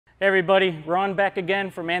Hey everybody, Ron back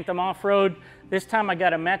again from Anthem Off-Road. This time I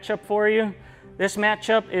got a matchup for you. This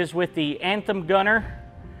matchup is with the Anthem Gunner.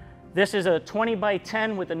 This is a 20 by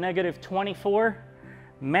 10 with a -24,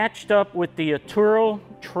 matched up with the Atturo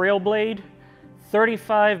Trailblade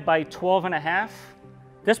 35 by 12.5.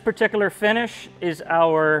 This particular finish is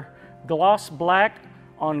our gloss black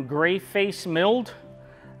on gray face milled.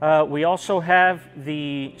 We also have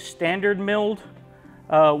the standard milled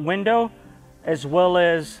window, as well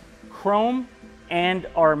as chrome and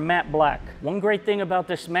our matte black. One great thing about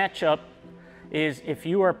this matchup is if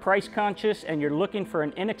you are price conscious and you're looking for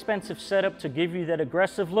an inexpensive setup to give you that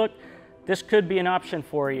aggressive look, this could be an option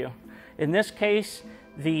for you. In this case,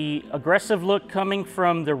 the aggressive look coming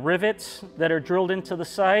from the rivets that are drilled into the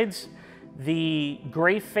sides, the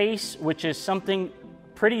gray face, which is something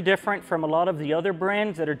pretty different from a lot of the other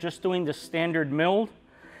brands that are just doing the standard milled.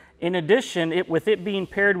 In addition, with it being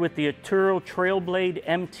paired with the Atturo Trailblade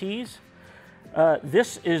MTs,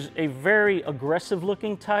 this is a very aggressive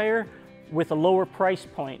looking tire with a lower price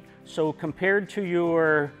point. So compared to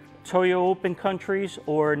your Toyo Open Countries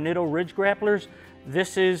or Nitto Ridge Grapplers,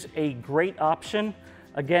 this is a great option.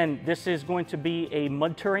 Again, this is going to be a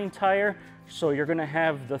mud terrain tire, so you're going to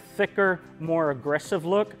have the thicker, more aggressive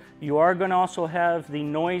look. You are going to also have the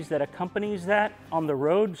noise that accompanies that on the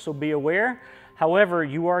road, so be aware. However,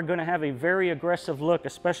 you are going to have a very aggressive look,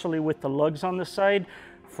 especially with the lugs on the side,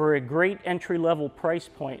 for a great entry-level price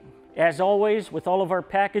point. As always, with all of our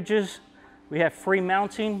packages, we have free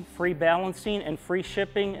mounting, free balancing, and free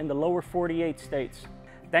shipping in the lower 48 states.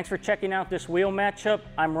 Thanks for checking out this wheel matchup.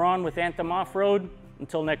 I'm Ron with Anthem Off-Road.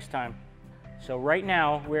 Until next time. So right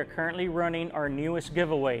now, we're currently running our newest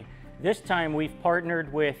giveaway. This time we've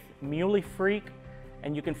partnered with Muley Freak,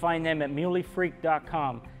 and you can find them at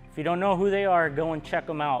muleyfreak.com. If you don't know who they are, go and check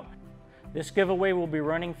them out. This giveaway will be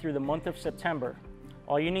running through the month of September.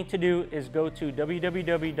 All you need to do is go to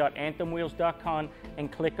www.anthemwheels.com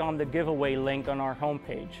and click on the giveaway link on our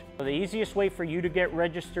homepage. The easiest way for you to get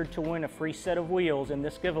registered to win a free set of wheels in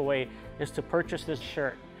this giveaway is to purchase this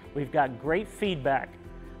shirt. We've got great feedback.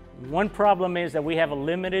 One problem is that we have a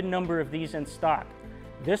limited number of these in stock.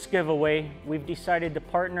 This giveaway, we've decided to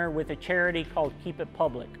partner with a charity called Keep It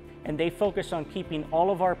Public, and they focus on keeping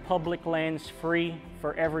all of our public lands free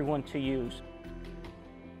for everyone to use.